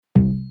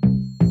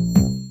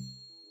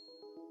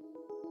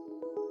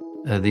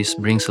This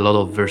brings a lot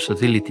of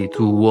versatility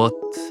to what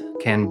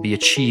can be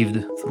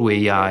achieved through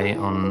AI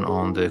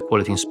on the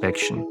quality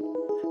inspection.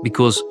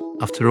 Because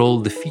after all,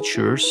 the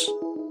features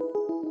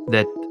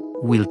that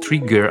will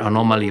trigger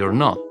anomaly or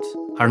not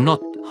are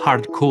not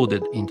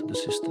hard-coded into the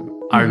system,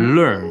 are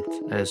learned,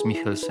 as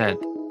Michael said,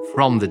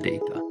 from the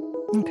data.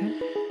 Okay.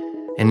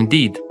 And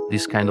indeed,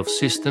 these kind of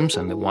systems,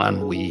 and the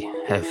one we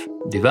have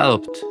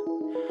developed,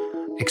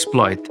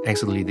 exploit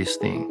exactly this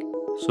thing.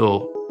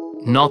 So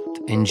not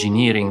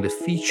engineering the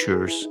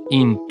features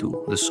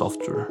into the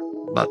software,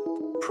 but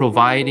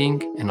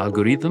providing an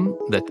algorithm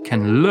that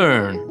can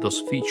learn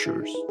those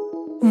features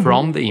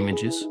from the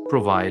images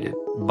provided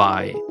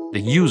by the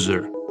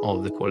user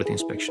of the quality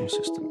inspection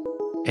system.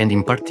 And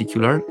in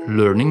particular,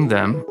 learning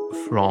them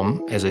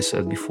from, as I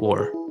said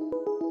before,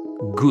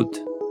 good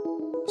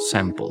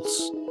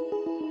samples.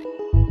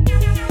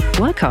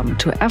 Welcome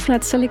to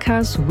Avnet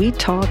Silica's We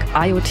Talk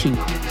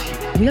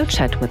IoT. We'll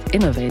chat with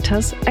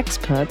innovators,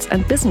 experts,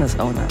 and business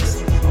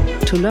owners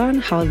to learn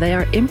how they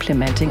are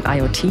implementing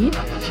IoT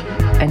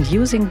and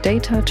using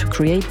data to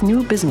create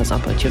new business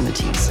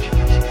opportunities.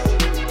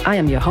 I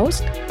am your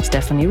host,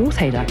 Stephanie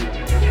Ruth-Hader.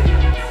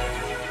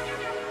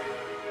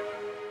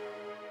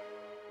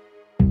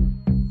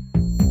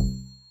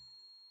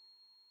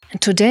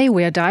 Today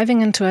we are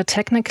diving into a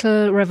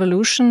technical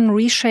revolution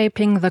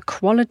reshaping the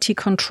quality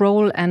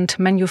control and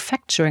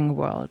manufacturing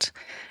world.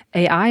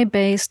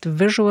 AI-based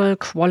visual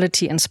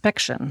quality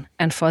inspection.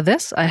 And for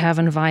this, I have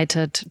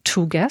invited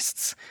two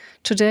guests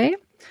today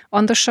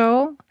on the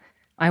show.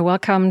 I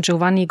welcome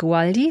Giovanni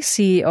Gualdi,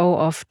 CEO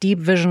of Deep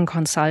Vision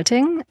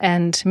Consulting,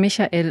 and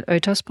Michael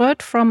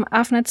Oetersbröt from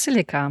Avnet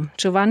Silica.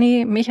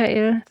 Giovanni,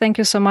 Michael, thank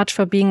you so much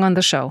for being on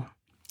the show.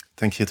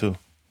 Thank you too.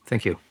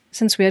 Thank you.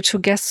 Since we are two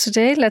guests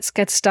today, let's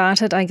get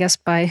started, I guess,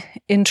 by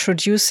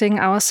introducing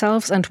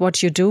ourselves and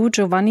what you do.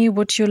 Giovanni,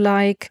 would you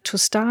like to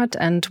start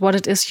and what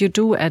it is you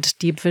do at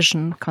Deep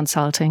Vision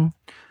Consulting?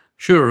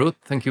 Sure, Ruth.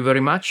 Thank you very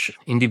much.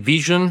 In Deep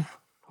Vision,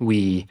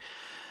 we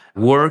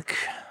work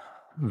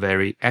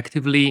very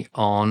actively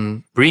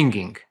on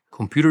bringing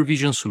computer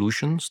vision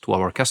solutions to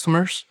our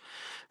customers.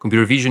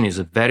 Computer vision is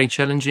a very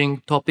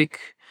challenging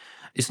topic.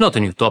 It's not a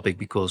new topic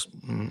because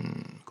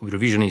computer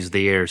vision is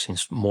there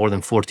since more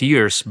than 40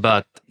 years,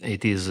 but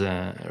it is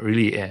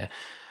really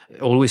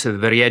always at the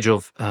very edge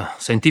of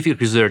scientific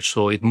research,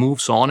 so it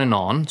moves on and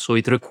on. So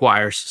it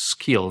requires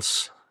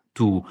skills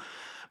to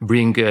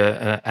bring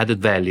added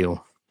value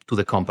to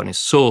the companies.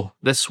 So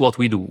that's what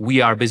we do.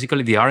 We are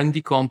basically the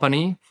R&D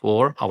company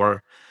for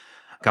our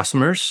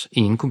customers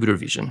in computer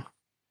vision.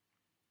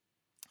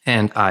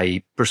 And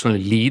I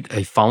personally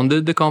I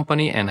founded the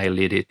company and I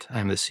lead it.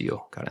 I'm the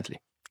CEO currently.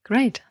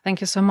 Great.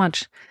 Thank you so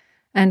much.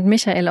 And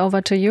Michael,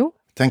 over to you.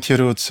 Thank you,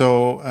 Ruth.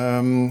 So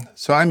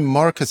I'm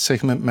Market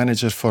Segment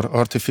Manager for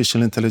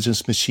Artificial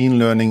Intelligence, Machine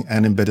Learning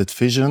and Embedded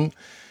Vision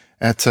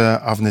at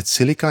Avnet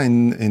Silica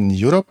in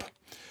Europe.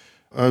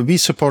 We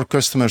support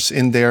customers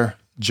in their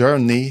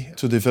journey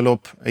to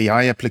develop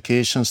AI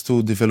applications,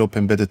 to develop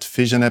embedded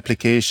vision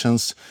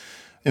applications.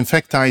 In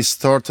fact, I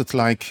started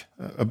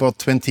about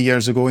 20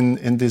 years ago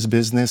in this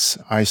business.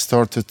 I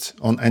started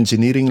on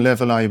engineering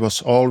level. I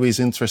was always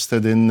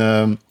interested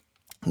in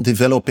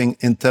developing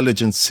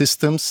intelligent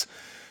systems,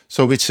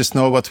 so which is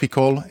now what we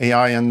call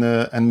AI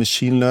and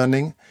machine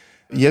learning.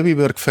 Yeah, we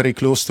work very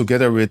close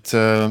together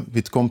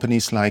with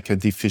companies like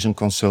Deep Vision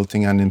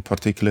Consulting and in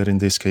particular in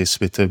this case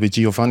with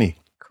Giovanni.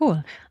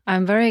 Cool.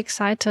 I'm very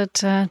excited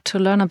to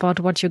learn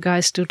about what you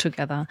guys do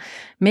together.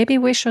 Maybe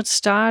we should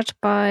start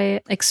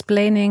by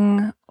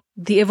explaining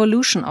the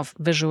evolution of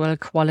visual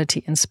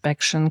quality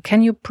inspection.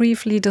 Can you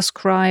briefly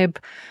describe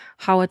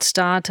how it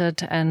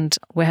started and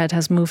where it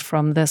has moved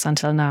from this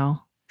until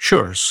now?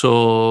 Sure.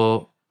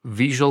 So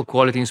visual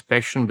quality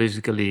inspection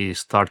basically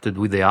started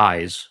with the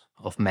eyes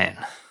of man.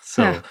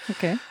 So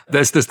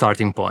that's the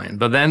starting point.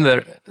 But then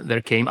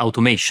there came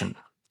automation.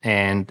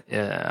 And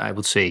I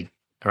would say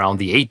around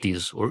the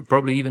 80s or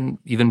probably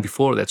even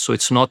before that. So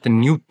it's not a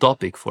new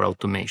topic for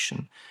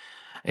automation.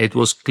 It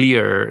was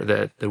clear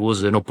that there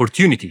was an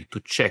opportunity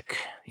to check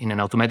in an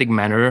automatic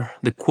manner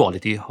the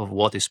quality of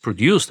what is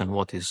produced and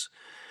what is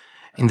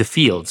in the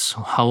fields,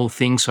 how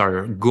things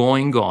are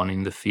going on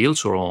in the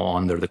fields or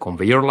under the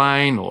conveyor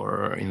line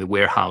or in the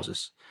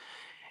warehouses.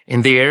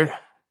 And there,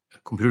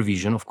 computer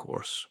vision, of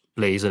course,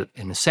 plays an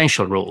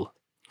essential role.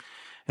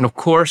 And of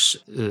course,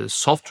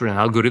 software and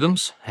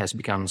algorithms has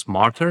become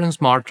smarter and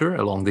smarter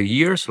along the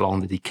years,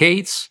 along the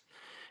decades.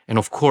 And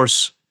of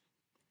course,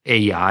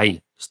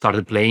 AI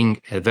started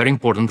playing a very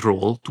important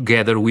role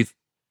together with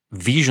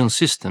vision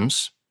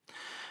systems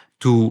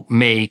to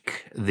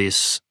make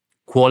this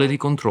quality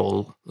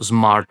control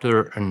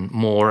smarter and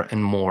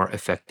more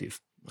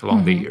effective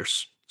along the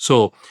years.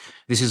 So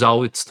this is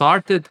how it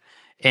started.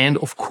 And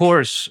of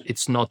course,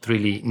 it's not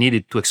really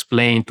needed to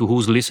explain to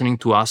who's listening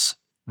to us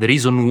the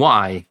reason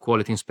why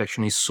quality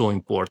inspection is so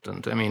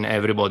important. I mean,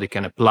 everybody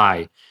can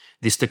apply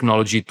this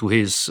technology to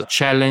his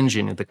challenge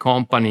in the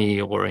company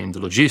or in the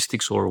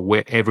logistics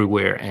or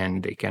everywhere,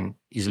 and they can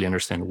easily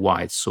understand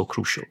why it's so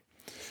crucial.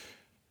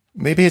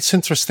 Maybe it's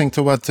interesting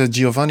to what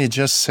Giovanni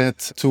just said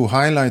to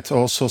highlight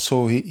also.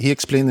 So he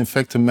explained, in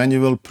fact, a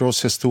manual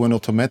process to an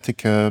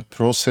automatic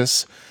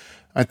process.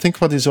 I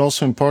think what is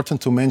also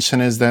important to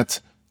mention is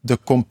that the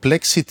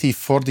complexity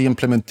for the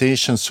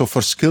implementation, so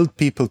for skilled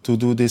people to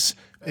do this,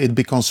 it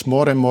becomes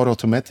more and more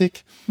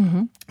automatic.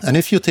 Mm-hmm. And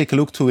if you take a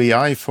look to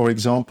AI, for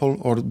example,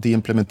 or the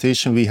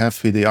implementation we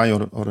have with AI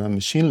or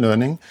machine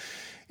learning,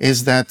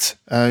 is that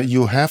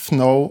you have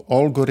now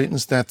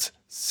algorithms that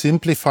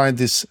simplify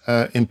this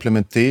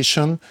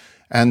implementation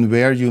and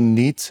where you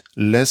need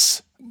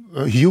less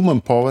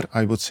human power,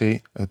 I would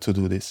say, to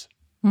do this.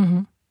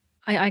 Mm-hmm.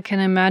 I can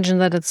imagine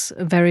that it's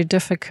very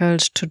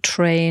difficult to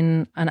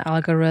train an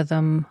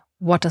algorithm.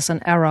 What is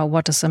an error?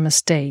 What is a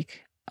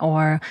mistake?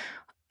 Or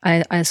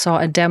I saw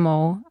a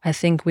demo. I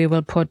think we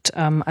will put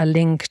a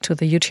link to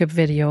the YouTube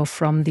video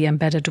from the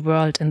Embedded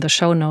World in the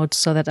show notes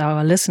so that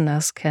our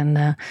listeners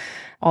can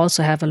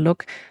also have a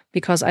look.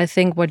 Because I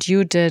think what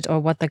you did, or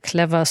what the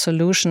clever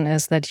solution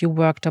is that you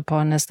worked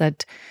upon, is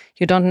that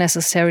you don't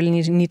necessarily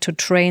need to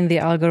train the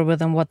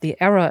algorithm what the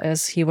error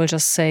is. He will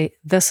just say,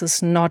 this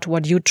is not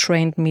what you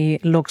trained me,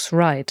 looks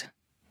right.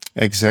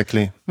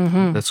 Exactly.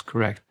 Mm-hmm. That's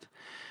correct.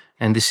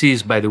 And this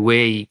is, by the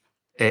way,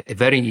 a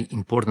very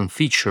important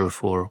feature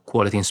for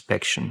quality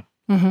inspection,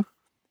 mm-hmm.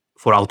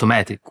 for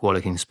automatic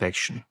quality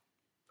inspection.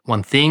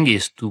 One thing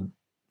is to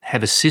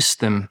have a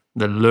system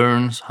that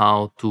learns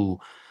how to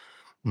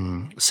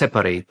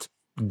separate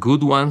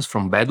good ones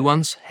from bad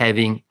ones,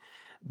 having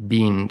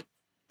been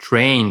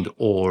trained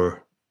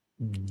or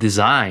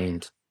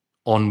designed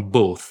on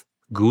both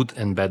good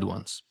and bad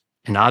ones.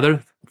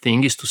 Another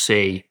thing is to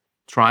say,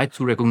 try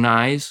to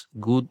recognize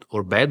good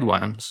or bad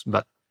ones,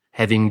 but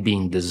having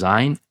been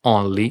designed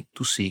only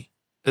to see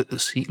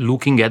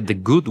looking at the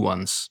good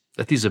ones.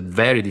 That is a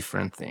very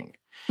different thing.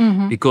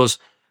 Mm-hmm. Because,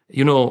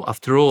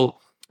 after all,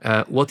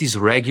 what is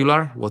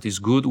regular, what is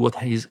good, what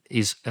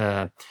is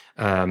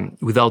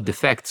without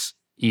defects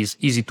is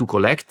easy to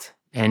collect,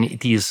 and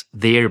it is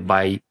there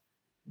by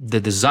the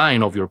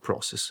design of your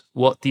process.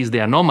 What is the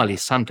anomaly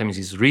sometimes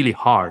is really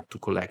hard to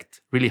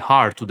collect, really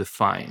hard to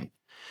define.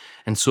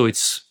 And so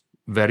it's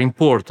very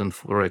important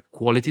for a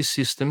quality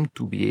system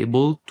to be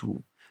able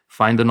to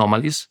find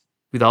anomalies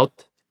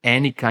without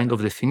any kind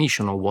of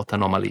definition of what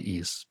anomaly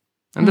is.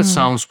 And that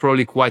sounds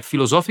probably quite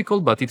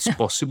philosophical, but it's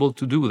possible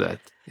to do that.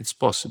 It's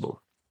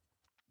possible.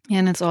 Yeah,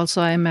 and it's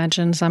also, I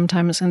imagine,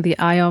 sometimes in the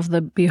eye of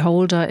the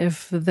beholder,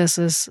 if this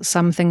is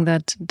something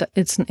that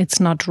it's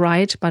not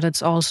right, but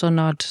it's also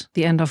not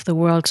the end of the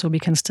world, so we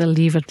can still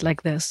leave it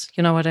like this.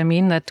 You know what I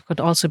mean? That could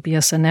also be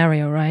a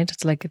scenario, right?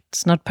 It's like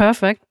it's not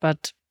perfect,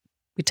 but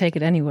we take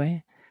it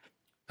anyway.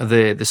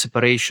 The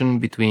separation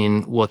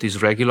between what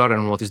is regular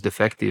and what is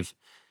defective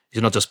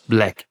is not just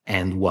black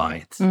and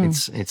white.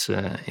 It's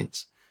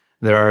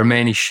there are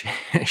many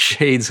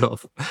shades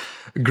of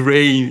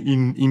gray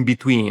in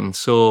between.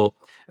 So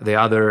the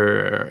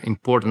other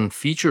important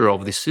feature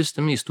of this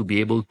system is to be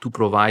able to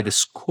provide a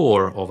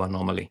score of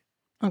anomaly.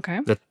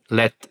 Okay. That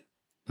let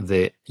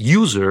the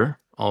user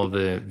of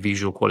the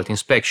visual quality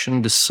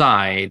inspection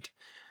decide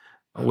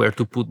where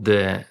to put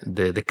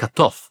the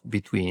cutoff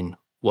between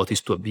what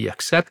is to be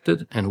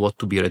accepted and what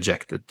to be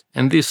rejected.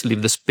 And this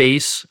leaves the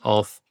space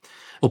of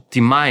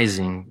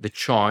optimizing the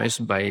choice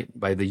by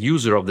the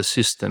user of the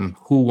system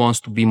who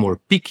wants to be more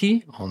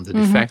picky on the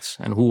defects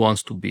and who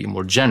wants to be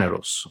more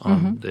generous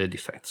on the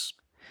defects.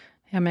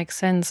 Yeah, makes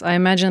sense. I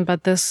imagine,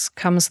 but this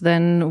comes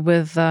then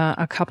with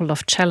a couple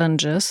of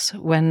challenges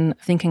when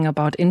thinking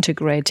about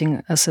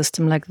integrating a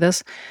system like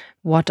this.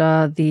 What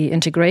are the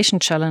integration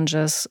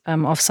challenges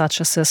of such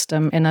a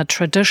system in a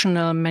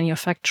traditional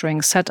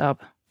manufacturing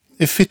setup?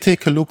 If we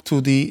take a look to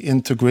the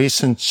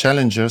integration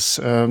challenges,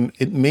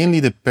 it mainly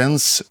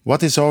depends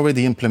what is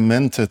already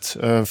implemented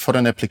for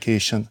an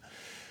application.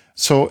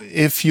 So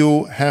if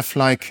you have,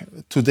 like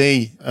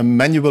today, a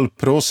manual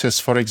process,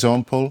 for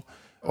example,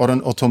 or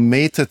an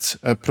automated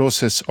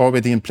process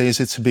already in place,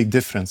 it's a big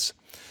difference.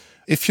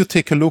 If you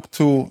take a look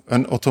to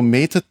an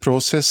automated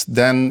process,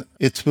 then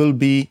it will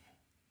be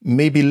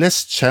maybe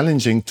less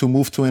challenging to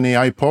move to an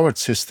AI-powered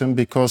system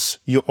because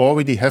you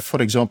already have,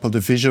 for example, the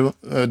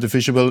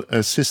visual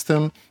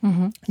system.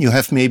 You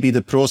have maybe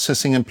the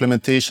processing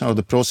implementation or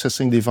the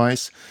processing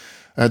device.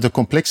 The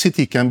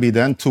complexity can be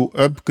then to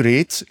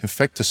upgrade, in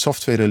fact, the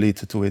software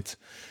related to it.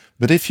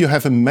 But if you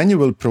have a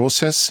manual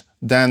process,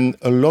 then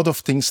a lot of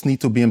things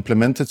need to be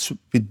implemented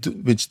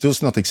which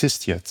does not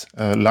exist yet,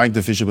 like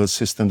the visual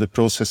system, the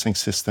processing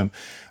system,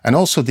 and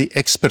also the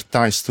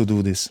expertise to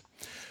do this.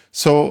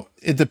 So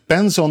it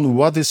depends on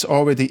what is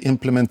already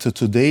implemented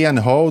today and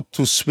how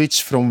to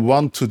switch from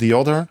one to the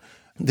other.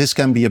 This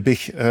can be a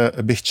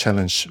big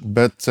challenge.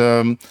 But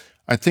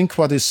I think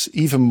what is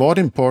even more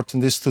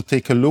important is to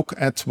take a look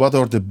at what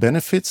are the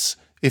benefits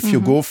if you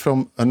go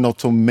from an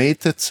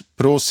automated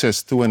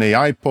process to an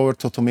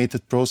AI-powered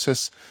automated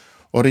process,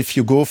 or if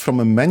you go from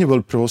a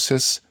manual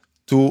process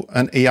to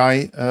an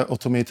AI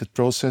automated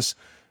process.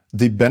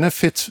 The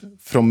benefit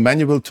from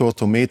manual to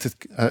automated,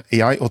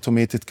 AI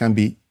automated can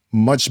be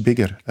much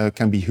bigger,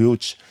 can be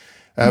huge.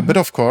 But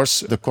of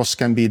course, the cost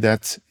can be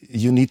that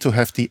you need to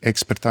have the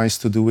expertise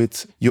to do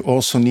it. You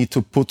also need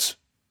to put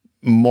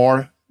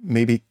more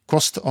maybe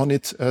cost on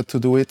it to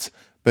do it.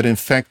 But in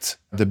fact,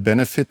 the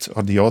benefit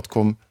or the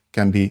outcome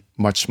can be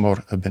much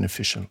more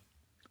beneficial.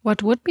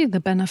 What would be the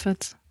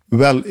benefits?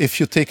 Well, if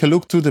you take a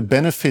look to the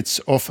benefits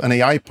of an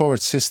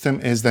AI-powered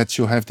system is that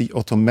you have the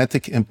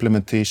automatic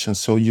implementation.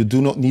 So you do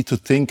not need to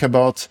think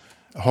about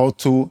how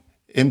to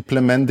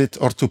implement it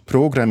or to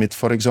program it.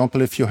 For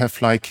example, if you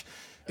have like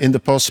in the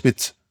past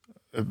which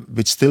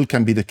still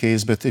can be the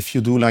case, but if you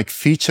do like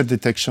feature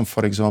detection,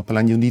 for example,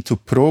 and you need to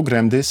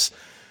program this,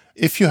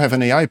 if you have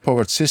an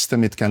AI-powered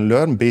system, it can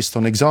learn based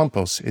on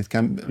examples. It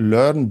can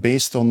learn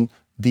based on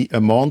the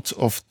amount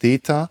of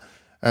data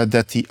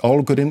that the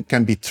algorithm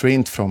can be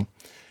trained from.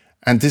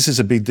 And this is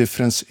a big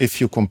difference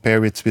if you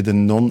compare it with a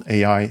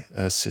non-AI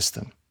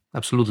system.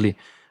 Absolutely.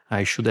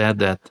 I should add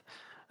that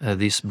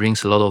this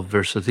brings a lot of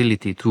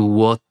versatility to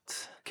what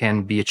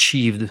can be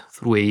achieved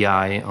through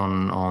AI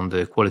on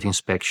the quality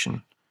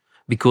inspection.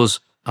 Because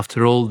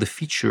after all, the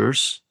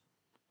features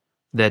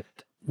that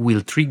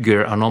will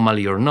trigger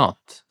anomaly or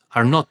not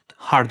are not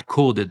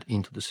hard-coded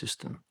into the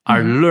system,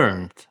 are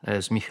learned,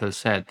 as Michael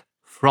said,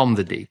 from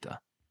the data.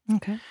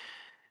 Okay.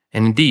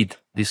 And indeed,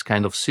 these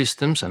kind of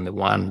systems, and the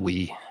one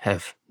we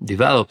have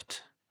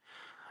developed,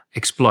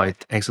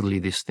 exploit exactly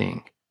this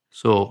thing.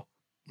 So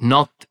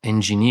not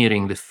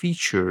engineering the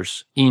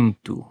features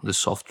into the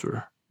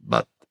software,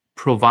 but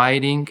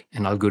providing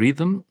an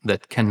algorithm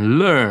that can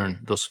learn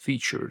those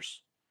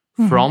features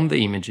from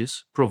the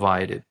images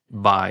provided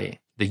by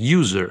the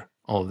user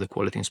of the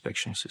quality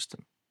inspection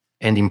system.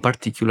 And in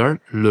particular,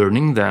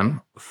 learning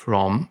them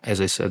from, as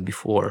I said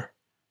before,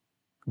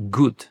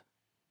 good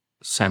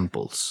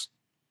samples.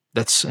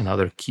 That's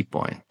another key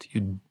point.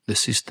 The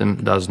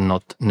system does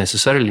not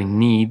necessarily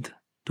need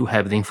to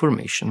have the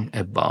information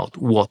about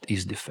what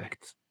is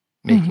defect,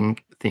 making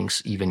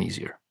things even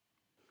easier.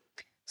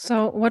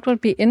 So what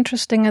would be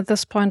interesting at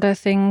this point, I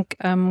think,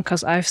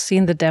 because I've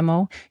seen the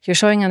demo, you're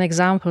showing an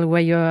example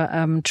where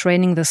you're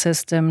training the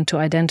system to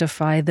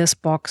identify this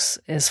box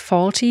is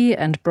faulty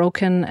and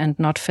broken and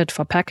not fit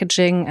for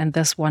packaging, and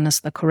this one is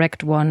the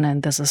correct one,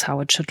 and this is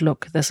how it should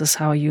look. This is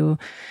how you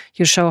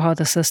show how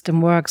the system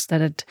works,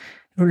 that it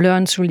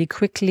learns really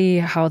quickly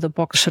how the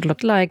box should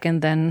look like,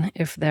 and then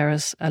if there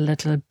is a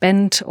little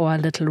bend or a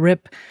little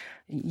rip,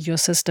 your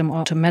system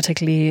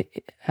automatically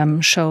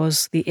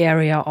shows the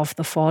area of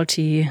the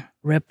faulty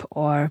rip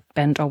or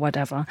bend or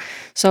whatever.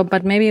 So,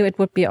 but maybe it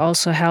would be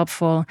also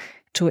helpful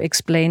to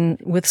explain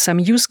with some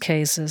use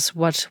cases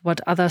what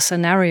other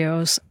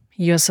scenarios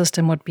your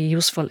system would be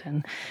useful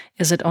in.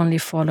 Is it only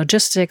for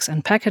logistics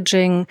and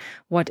packaging?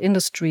 What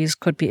industries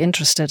could be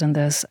interested in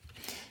this?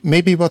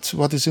 Maybe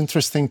what is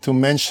interesting to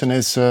mention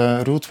is,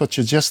 Ruth, what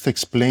you just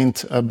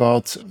explained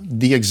about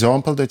the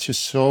example that you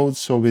showed,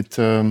 so with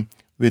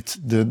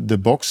the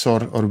box or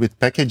with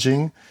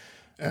packaging.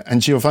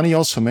 And Giovanni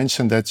also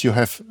mentioned that you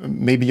have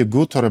maybe a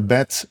good or a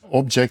bad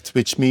object,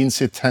 which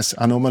means it has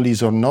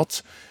anomalies or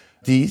not.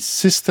 The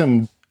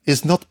system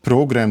is not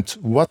programmed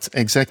what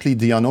exactly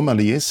the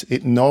anomaly is.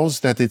 It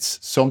knows that it's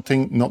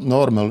something not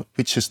normal,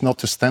 which is not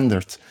the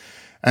standard.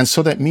 And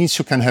so that means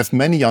you can have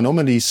many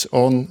anomalies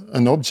on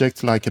an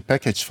object like a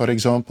package, for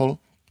example.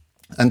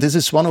 And this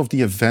is one of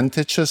the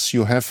advantages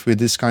you have with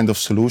this kind of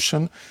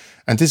solution.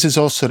 And this is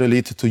also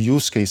related to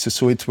use cases.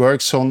 So it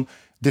works on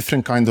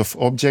different kind of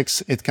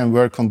objects. It can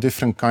work on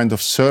different kind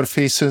of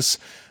surfaces.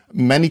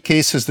 Many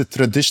cases, the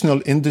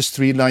traditional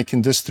industry, like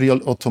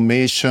industrial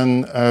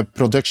automation,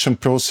 production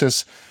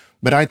process.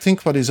 But I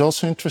think what is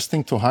also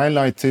interesting to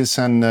highlight is,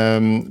 and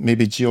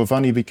maybe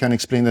Giovanni, we can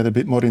explain that a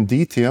bit more in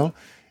detail.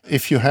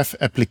 If you have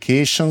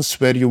applications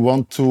where you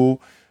want to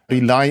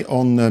rely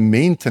on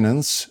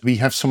maintenance, we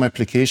have some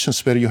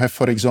applications where you have,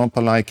 for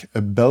example, like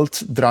a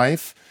belt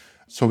drive,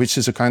 so which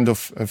is a kind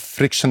of a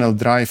frictional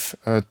drive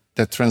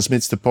that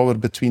transmits the power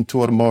between two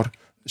or more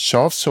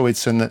shafts, so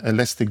it's an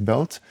elastic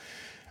belt.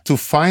 To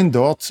find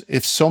out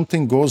if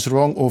something goes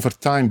wrong over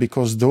time,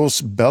 because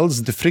those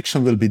belts, the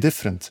friction will be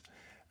different.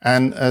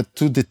 And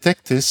to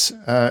detect this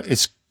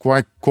is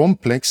quite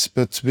complex,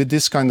 but with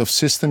this kind of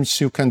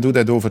systems, you can do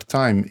that over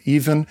time.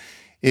 Even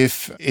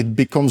if it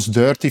becomes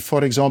dirty,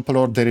 for example,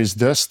 or there is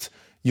dust,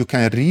 you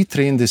can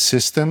retrain the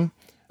system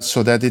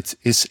so that it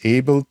is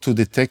able to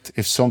detect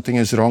if something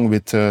is wrong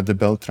with the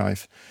belt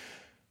drive.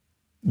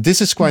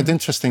 This is quite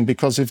interesting,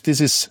 because if this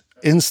is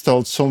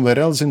installed somewhere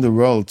else in the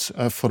world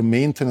for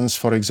maintenance,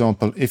 for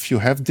example, if you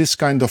have this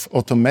kind of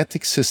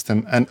automatic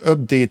system and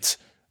update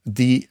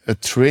the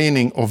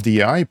training of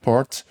the AI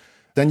part,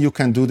 then you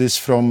can do this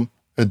from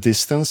a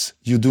distance.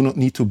 You do not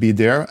need to be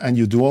there, and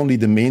you do only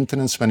the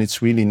maintenance when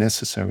it's really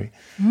necessary.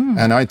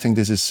 And I think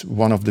this is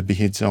one of the big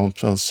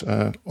examples,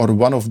 or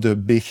one of the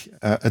big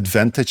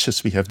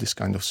advantages we have this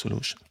kind of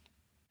solution.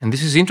 And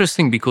this is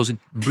interesting because it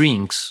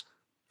brings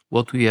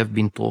what we have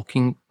been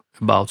talking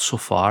about so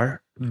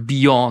far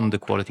beyond the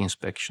quality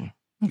inspection.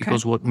 Okay.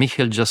 Because what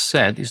Michael just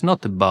said is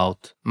not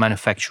about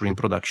manufacturing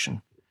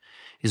production.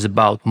 It's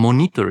about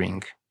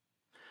monitoring,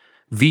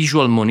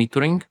 visual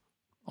monitoring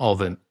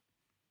of a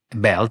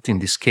belt in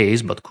this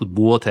case, but could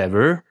be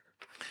whatever,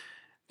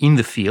 in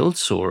the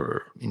fields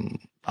or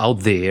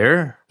out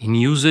there in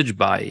usage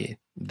by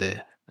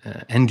the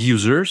end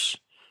users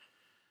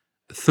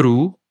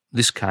through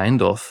this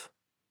kind of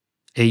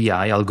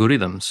AI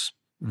algorithms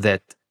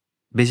that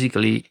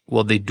basically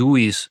what they do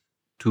is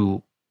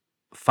to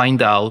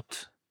find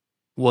out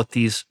what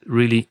is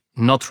really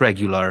not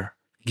regular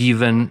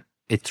given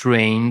a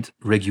trained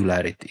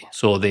regularity.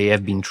 So they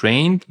have been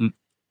trained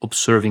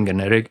observing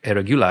an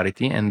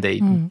irregularity, and they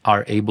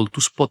are able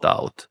to spot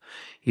out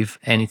if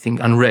anything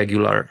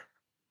unregular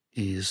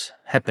is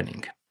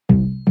happening.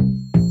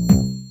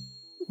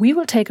 We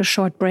will take a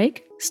short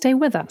break. Stay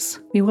with us.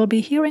 We will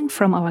be hearing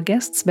from our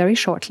guests very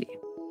shortly.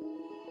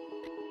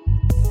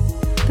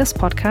 This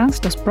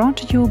podcast is brought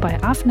to you by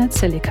Avnet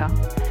Silica,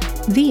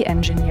 the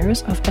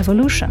engineers of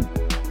evolution.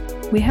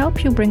 We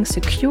help you bring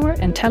secure,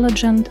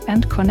 intelligent,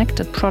 and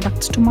connected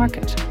products to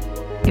market.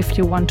 If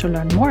you want to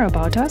learn more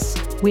about us,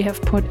 we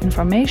have put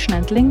information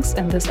and links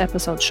in this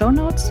episode's show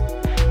notes,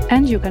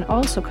 and you can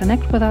also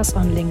connect with us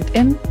on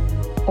LinkedIn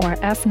or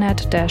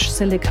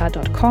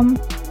avnet-silica.com.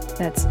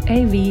 That's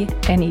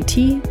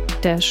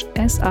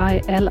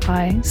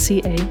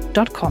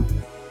avnet-silica.com.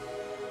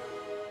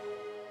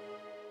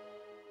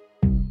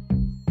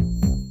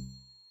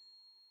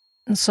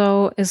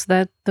 So is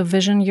that the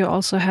vision you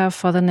also have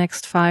for the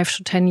next 5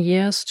 to 10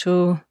 years,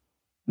 to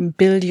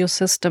build your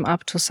system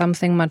up to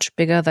something much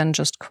bigger than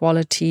just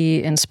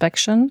quality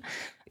inspection?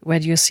 Where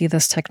do you see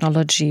this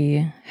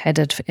technology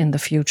headed in the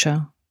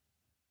future?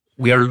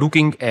 We are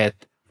looking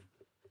at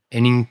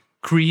an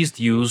increased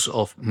use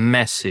of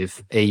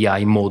massive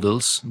AI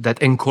models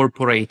that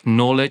incorporate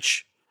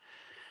knowledge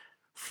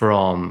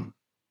from,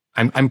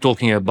 I'm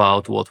talking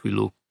about what we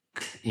look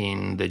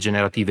in the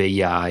generative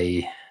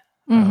AI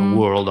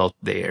world out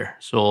there.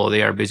 So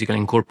they are basically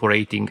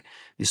incorporating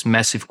this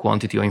massive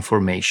quantity of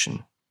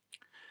information.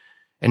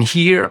 And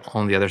here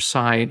on the other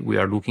side, we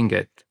are looking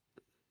at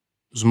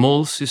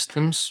small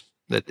systems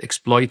that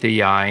exploit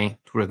AI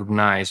to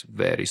recognize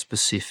very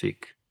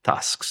specific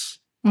tasks.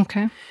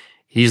 Okay.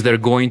 Is there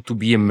going to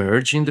be a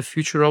merge in the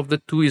future of the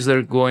two? Is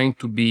there going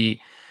to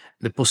be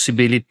the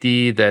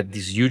possibility that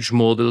these huge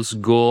models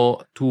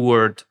go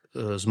toward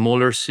a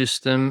smaller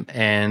system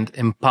and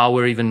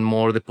empower even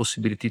more the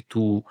possibility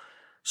to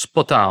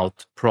spot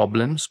out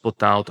problems,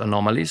 spot out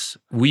anomalies?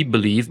 We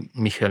believe,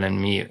 Michael and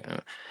me,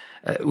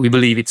 we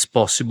believe it's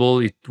possible.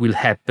 It will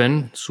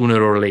happen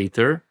sooner or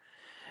later.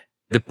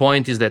 The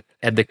point is that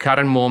at the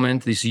current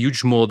moment, these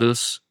huge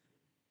models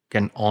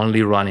can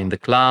only run in the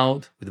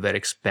cloud with very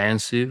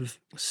expensive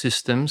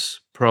systems.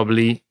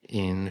 Probably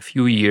in a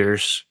few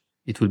years,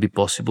 it will be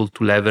possible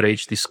to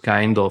leverage this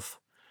kind of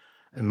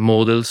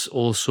models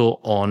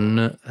also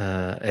on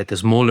at a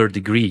smaller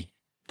degree,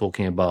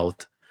 talking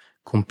about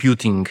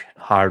computing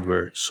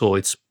hardware. So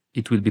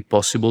it will be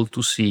possible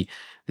to see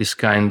this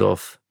kind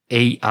of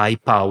AI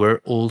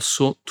power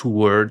also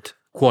toward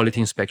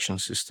quality inspection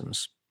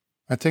systems.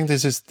 I think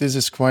this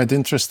is quite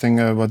interesting,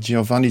 what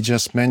Giovanni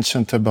just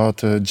mentioned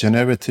about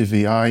generative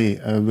AI,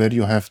 where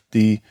you have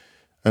the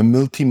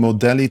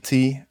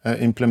multimodality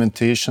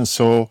implementation.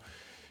 So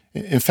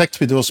in fact,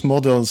 with those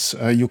models,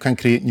 you can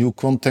create new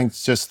content,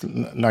 just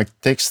like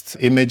text,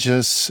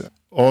 images,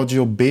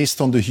 audio, based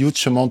on the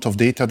huge amount of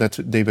data that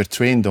they were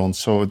trained on.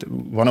 So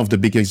one of the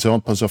big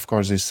examples, of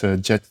course, is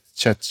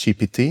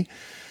ChatGPT.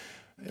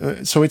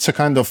 So it's a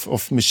kind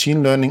of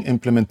machine learning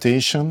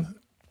implementation.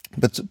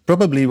 But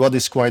probably what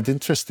is quite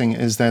interesting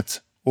is that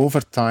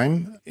over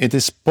time, it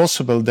is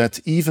possible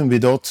that even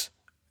without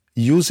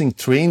using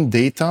trained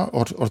data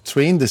or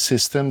train the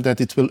system,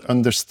 that it will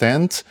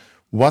understand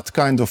what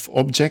kind of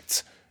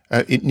object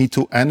it need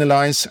to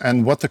analyze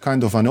and what the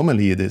kind of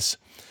anomaly it is.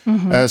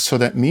 So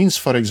that means,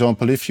 for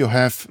example, if you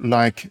have,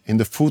 like in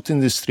the food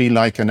industry,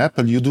 like an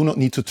apple, you do not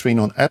need to train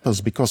on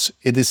apples because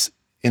it is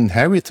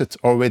inherited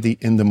already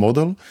in the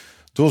model.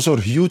 Those are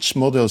huge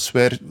models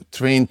were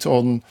trained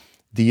on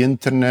the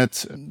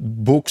internet,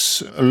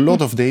 books, a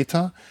lot of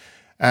data.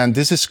 And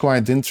this is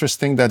quite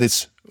interesting that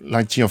it's,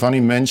 like Giovanni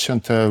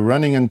mentioned,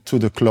 running into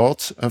the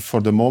cloud for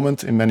the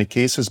moment in many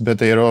cases, but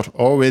there are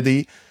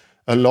already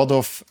a lot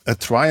of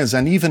trials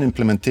and even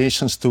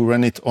implementations to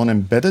run it on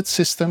embedded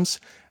systems.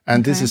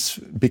 And this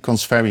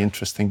becomes very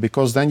interesting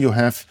because then you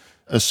have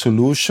a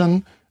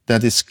solution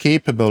that is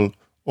capable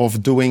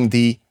of doing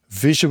the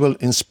visual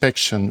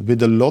inspection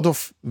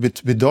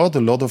without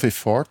a lot of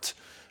effort,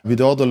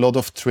 without a lot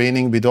of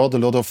training, without a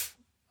lot of,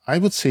 I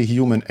would say,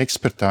 human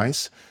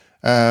expertise.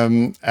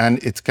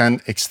 And it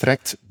can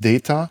extract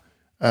data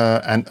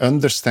and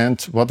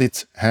understand what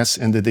it has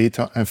in the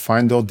data and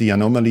find out the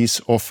anomalies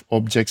of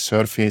objects,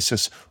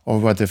 surfaces, or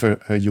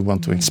whatever you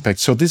want to inspect.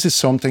 So this is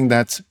something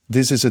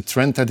this is a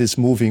trend that is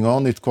moving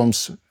on. It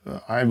comes,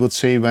 I would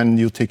say, when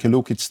you take a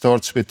look, it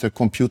starts with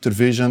computer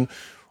vision,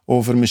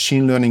 over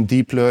machine learning,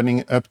 deep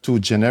learning, up to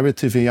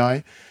generative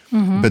AI.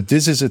 But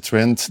this is a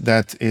trend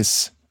that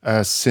is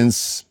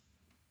since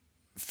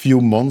few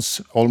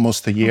months,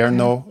 almost a year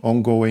now,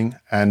 ongoing,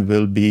 and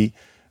will be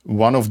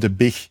one of the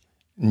big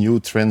new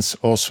trends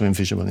also in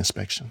visual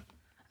inspection.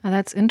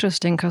 That's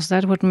interesting, because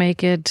that would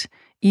make it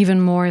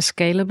even more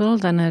scalable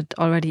than it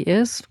already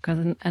is.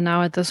 And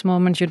now at this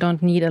moment, you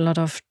don't need a lot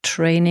of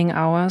training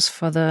hours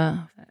for the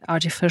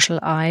artificial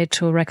eye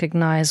to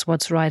recognize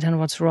what's right and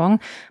what's wrong.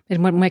 It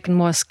would make it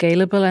more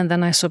scalable. And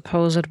then I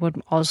suppose it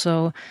would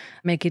also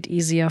make it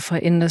easier for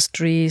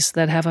industries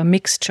that have a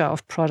mixture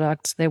of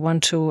products they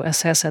want to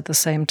assess at the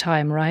same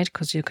time, right?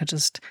 Because you could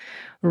just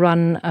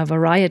run a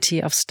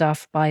variety of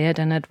stuff by it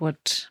and it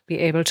would be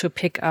able to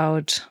pick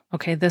out,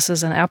 okay, this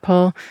is an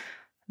apple,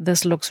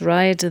 this looks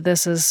right,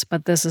 this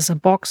is a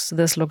box,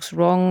 this looks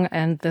wrong,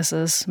 and this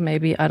is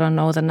maybe, I don't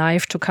know, the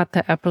knife to cut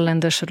the apple,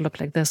 and this should look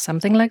like this,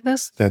 something like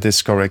this? That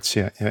is correct,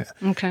 yeah.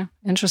 Okay,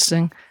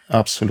 interesting.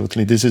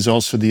 Absolutely. This is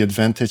also the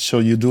advantage. So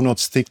you do not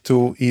stick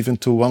to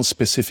one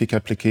specific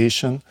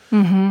application.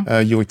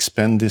 You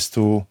expand this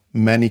to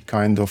many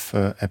kind of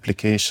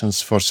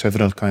applications for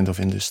several kind of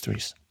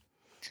industries.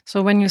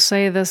 So when you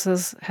say this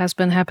has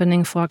been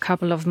happening for a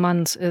couple of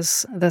months,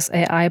 is this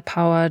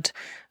AI-powered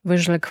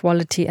visual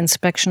quality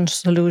inspection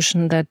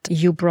solution that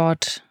you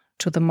brought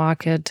to the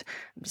market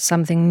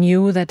something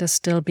new that is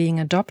still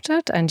being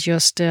adopted and you're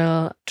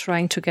still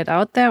trying to get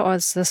out there, or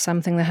is this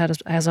something that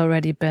has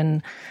already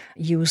been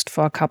used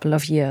for a couple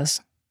of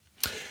years?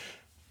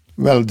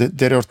 Well,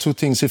 there are two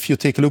things. If you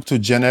take a look to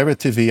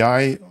generative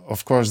AI,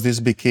 of course, this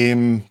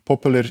became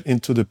popular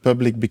into the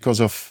public because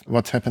of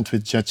what happened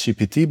with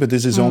ChatGPT, but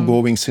this is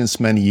ongoing since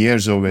many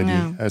years already.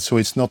 Yeah. So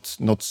it's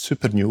not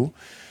super new.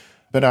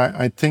 But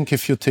I think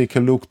if you take a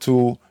look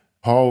to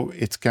how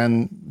it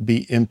can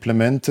be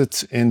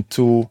implemented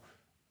into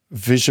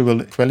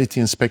visual quality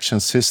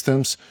inspection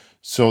systems,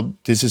 so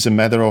this is a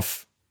matter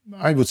of,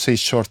 I would say,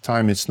 short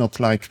time. It's not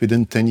like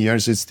within 10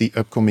 years, it's the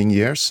upcoming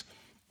years.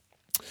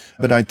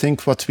 But I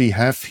think what we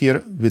have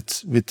here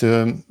with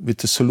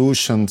the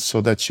solution,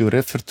 so that you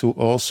refer to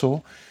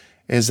also,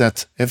 is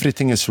that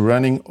everything is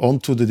running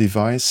onto the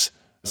device.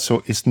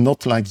 So it's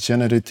not like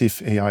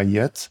generative AI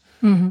yet,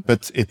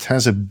 but it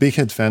has a big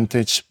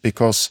advantage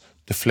because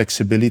the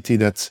flexibility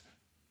that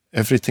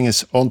everything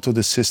is onto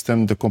the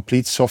system, the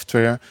complete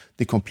software,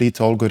 the complete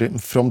algorithm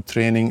from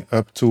training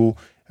up to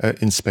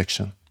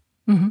inspection.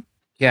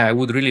 Yeah, I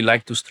would really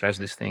like to stress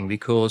this thing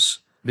because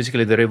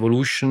basically the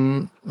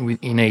revolution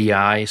in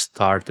AI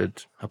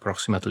started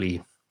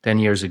approximately 10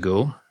 years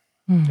ago,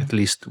 at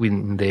least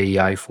with the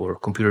AI for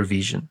computer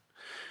vision,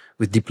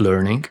 with deep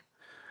learning.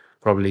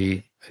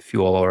 Probably a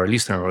few of our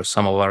listeners or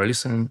some of our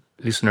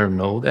listeners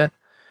know that.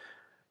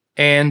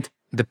 And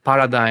the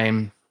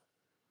paradigm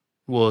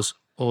was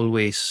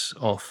always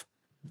of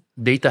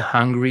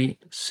data-hungry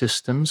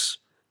systems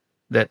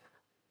that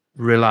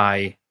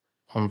rely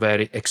on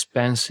very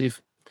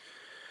expensive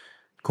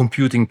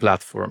computing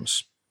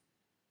platforms.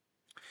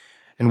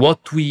 And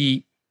what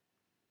we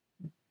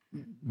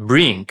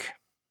bring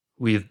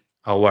with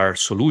our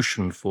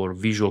solution for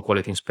visual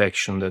quality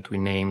inspection that we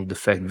named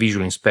Defect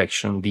Visual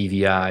Inspection,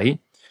 DVI,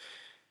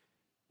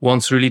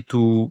 wants really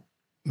to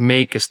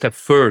make a step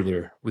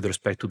further with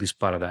respect to this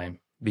paradigm,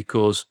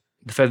 because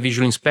Defect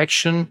Visual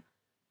Inspection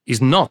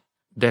is not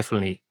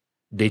definitely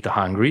data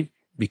hungry,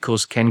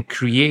 because can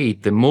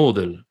create the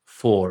model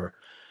for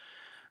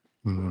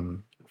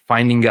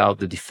finding out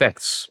the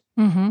defects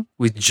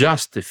with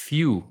just a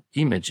few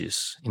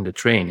images in the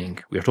training.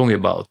 We are talking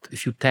about a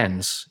few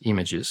tens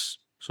images,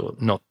 so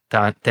not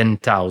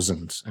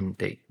 10,000, I'm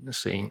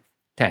saying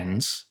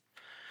tens.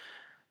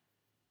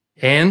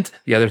 And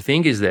the other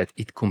thing is that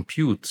it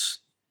computes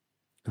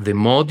the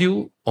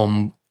module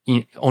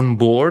on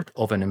board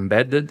of an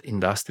embedded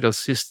industrial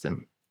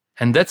system.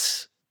 And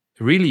that's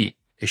really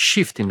a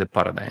shift in the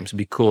paradigms,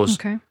 because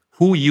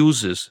who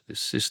uses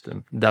this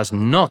system does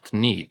not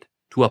need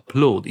to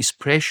upload its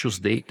precious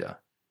data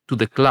to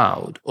the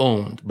cloud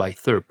owned by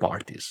third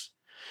parties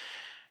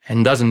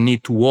and doesn't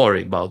need to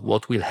worry about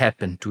what will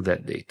happen to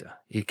that data.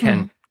 It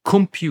can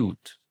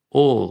compute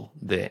all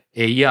the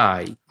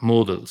AI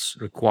models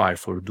required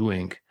for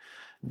doing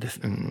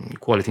the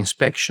quality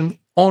inspection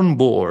on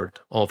board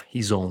of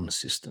his own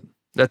system.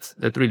 That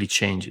really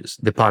changes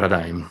the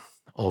paradigm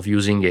of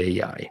using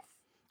AI.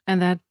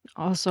 And that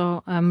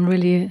also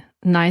really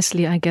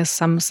nicely, I guess,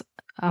 sums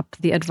up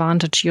the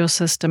advantage your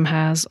system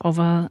has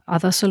over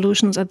other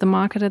solutions at the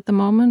market at the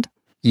moment?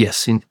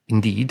 Yes,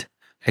 indeed.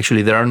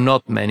 Actually, there are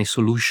not many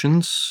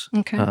solutions,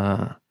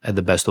 at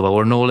the best of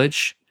our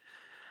knowledge,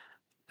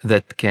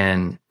 that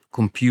can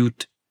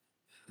compute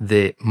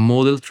the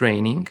model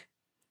training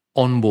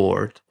on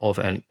board of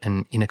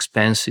an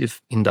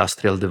inexpensive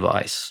industrial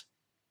device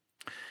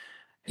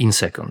in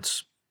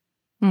seconds.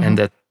 And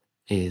that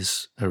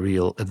is a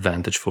real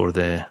advantage for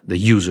the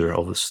user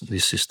of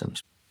these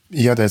systems.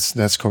 Yeah,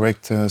 that's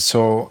correct.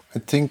 So I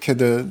think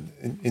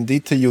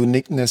indeed the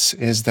uniqueness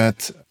is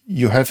that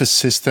you have a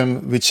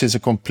system which is a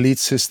complete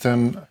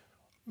system,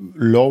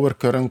 lower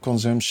current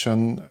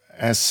consumption,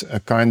 as a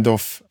kind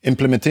of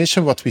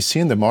implementation, what we see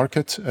in the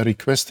market, a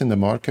request in the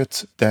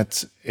market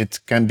that it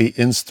can be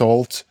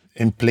installed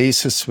in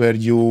places where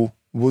you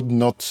would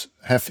not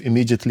have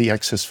immediately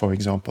access, for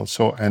example.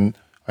 So, and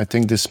I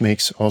think this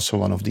makes also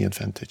one of the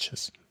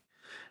advantages.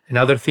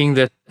 Another thing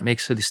that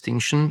makes a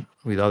distinction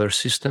with other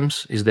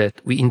systems is that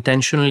we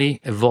intentionally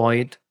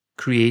avoid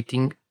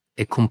creating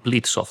a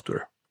complete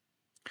software.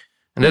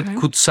 And that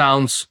could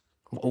sound,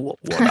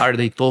 what are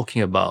they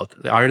talking about?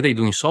 Are they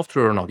doing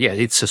software or not? Yeah,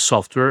 it's a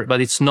software, but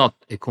it's not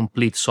a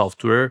complete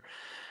software.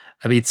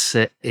 It's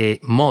a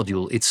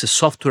module. It's a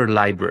software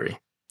library.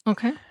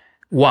 Okay.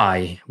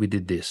 Why we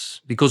did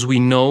this? Because we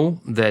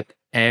know that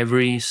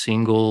every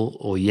single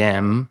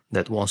OEM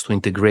that wants to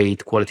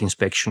integrate quality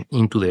inspection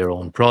into their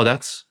own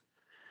products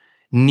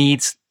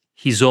needs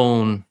his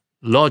own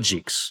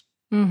logics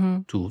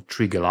to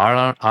trigger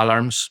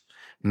alarms,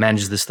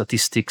 manage the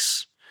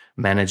statistics,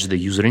 manage the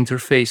user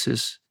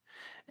interfaces.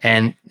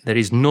 And there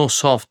is no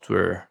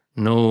software,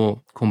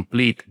 no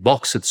complete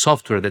boxed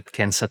software that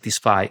can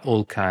satisfy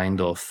all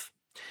kind of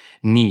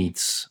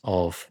needs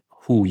of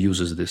who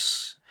uses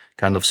this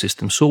kind of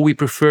system. So we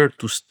prefer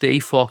to stay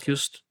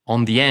focused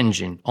on the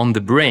engine, on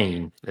the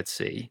brain, let's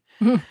say,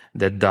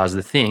 that does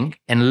the thing,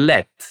 and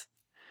let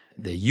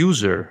the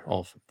user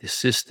of the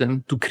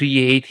system to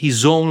create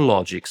his own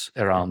logics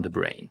around the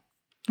brain.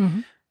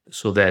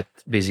 So that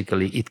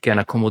basically it can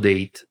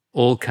accommodate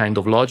all kind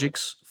of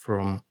logics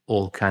from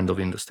all kind of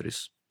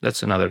industries.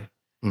 That's another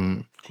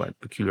quite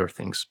peculiar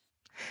things.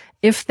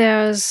 If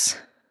there's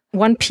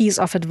one piece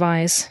of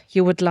advice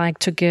you would like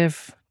to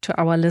give to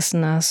our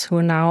listeners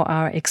who now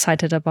are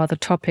excited about the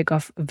topic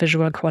of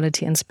visual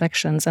quality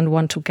inspections and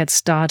want to get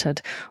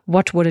started,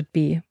 what would it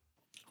be?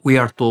 We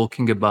are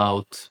talking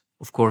about,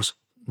 of course,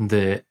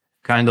 the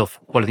kind of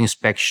quality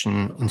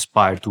inspection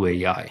inspired to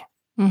AI.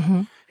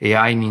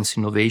 AI means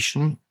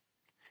innovation.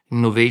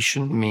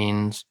 Innovation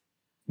means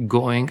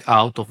going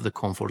out of the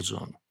comfort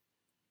zone.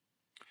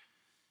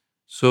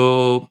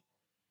 So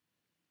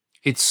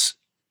it's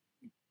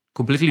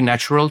completely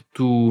natural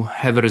to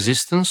have a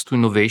resistance to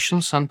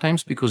innovation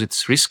sometimes because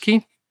it's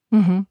risky.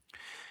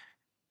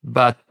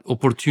 But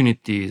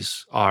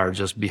opportunities are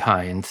just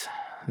behind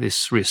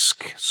this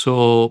risk.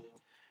 So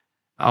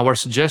our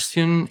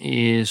suggestion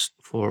is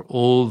for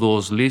all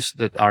those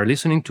that are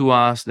listening to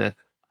us that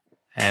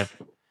have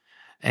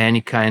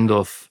any kind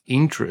of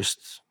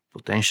interest,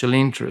 potential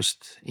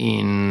interest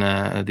in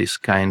this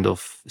kind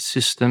of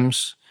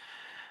systems,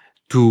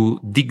 to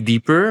dig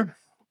deeper,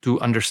 to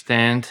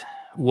understand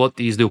what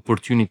is the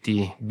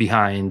opportunity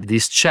behind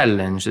this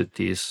challenge that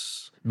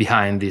is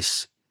behind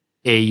this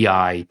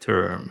AI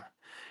term.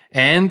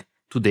 And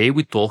today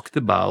we talked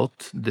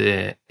about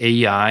the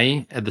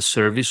AI at the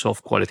service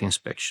of quality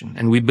inspection.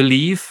 And we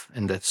believe,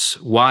 and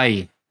that's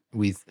why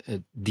with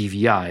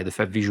DVI,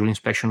 Defect Visual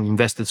Inspection, we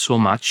invested so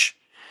much,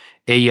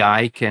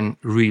 AI can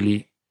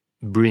really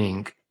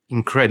bring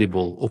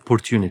incredible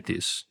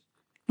opportunities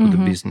to the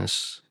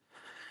business.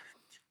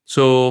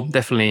 So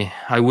definitely,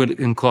 I would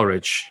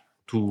encourage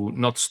to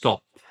not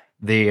stop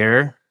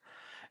there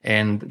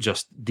and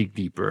just dig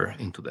deeper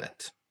into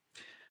that.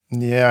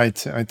 Yeah,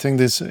 I think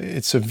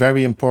it's a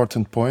very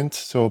important point.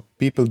 So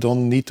people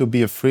don't need to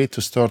be afraid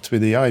to start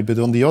with AI. But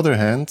on the other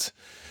hand,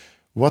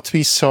 what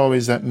we saw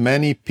is that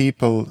many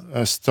people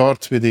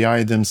start with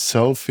AI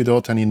themselves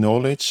without any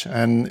knowledge.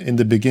 And in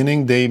the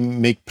beginning, they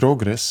make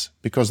progress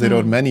because there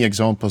are many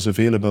examples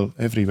available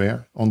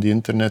everywhere on the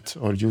internet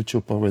or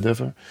YouTube or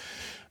whatever.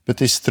 But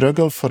they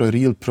struggle for a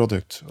real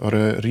product or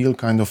a real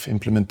kind of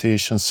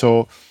implementation.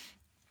 So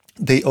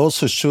they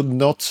also should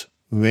not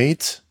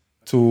wait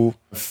to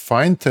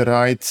find the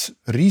right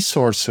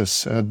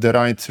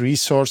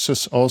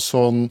resources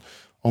also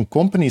on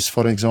companies,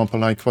 for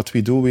example, like what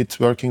we do with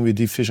working with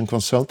Deep Vision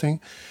Consulting.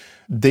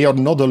 They are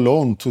not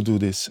alone to do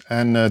this,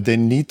 and they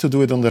need to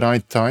do it on the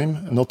right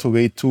time, not to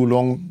wait too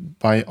long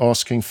by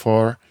asking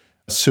for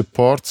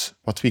support,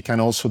 what we can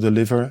also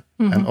deliver,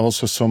 and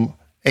also some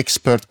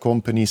expert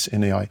companies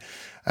in AI.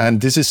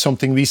 And this is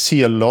something we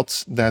see a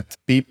lot, that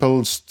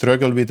people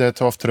struggle with that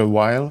after a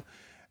while.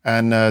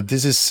 And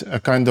this is a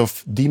kind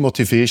of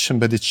demotivation,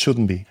 but it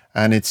shouldn't be.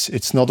 And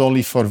it's not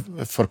only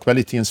for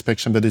quality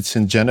inspection, but it's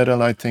in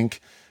general, I think,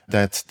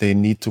 that they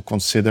need to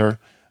consider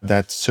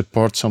that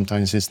support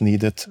sometimes is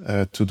needed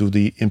to do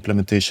the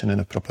implementation in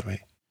a proper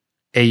way.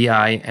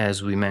 AI,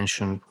 as we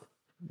mentioned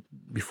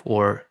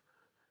before,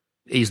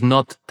 is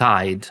not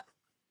tied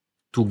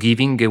to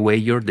giving away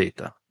your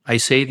data. I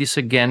say this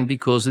again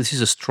because this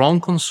is a strong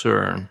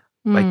concern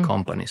by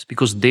companies,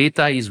 because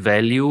data is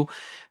value,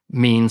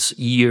 means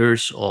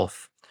years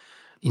of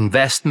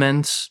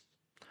investments,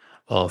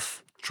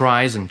 of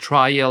tries and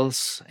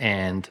trials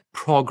and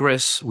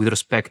progress with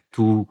respect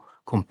to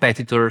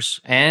competitors.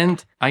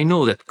 And I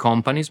know that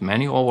companies,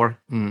 many of our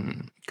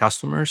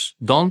customers,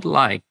 don't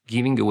like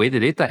giving away the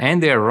data,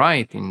 and they're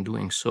right in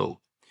doing so,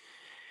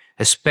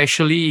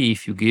 especially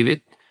if you give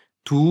it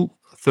to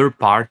third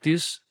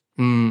parties,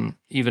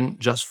 even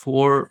just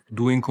for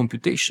doing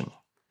computation.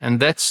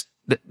 And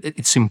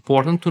it's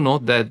important to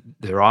note that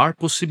there are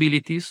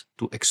possibilities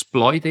to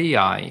exploit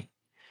AI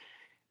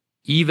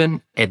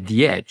even at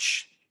the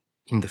edge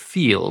in the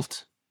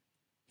field,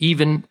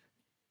 even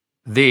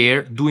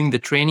there doing the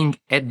training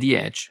at the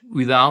edge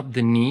without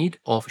the need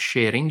of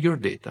sharing your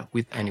data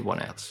with anyone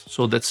else.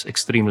 So that's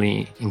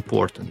extremely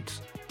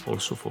important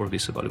also for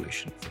this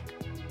evaluation.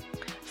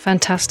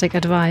 Fantastic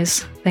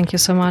advice. Thank you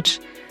so much.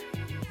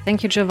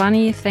 Thank you,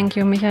 Giovanni. Thank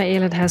you,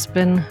 Michael. It has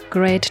been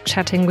great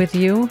chatting with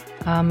you.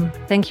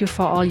 Thank you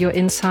for all your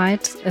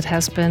insights. It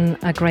has been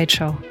a great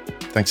show.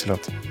 Thanks a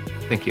lot.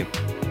 Thank you.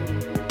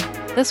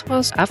 This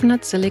was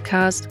Avnet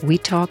Silica's We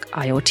Talk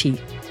IoT.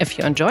 If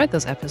you enjoyed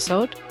this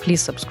episode, please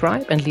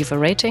subscribe and leave a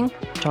rating.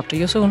 Talk to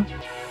you soon.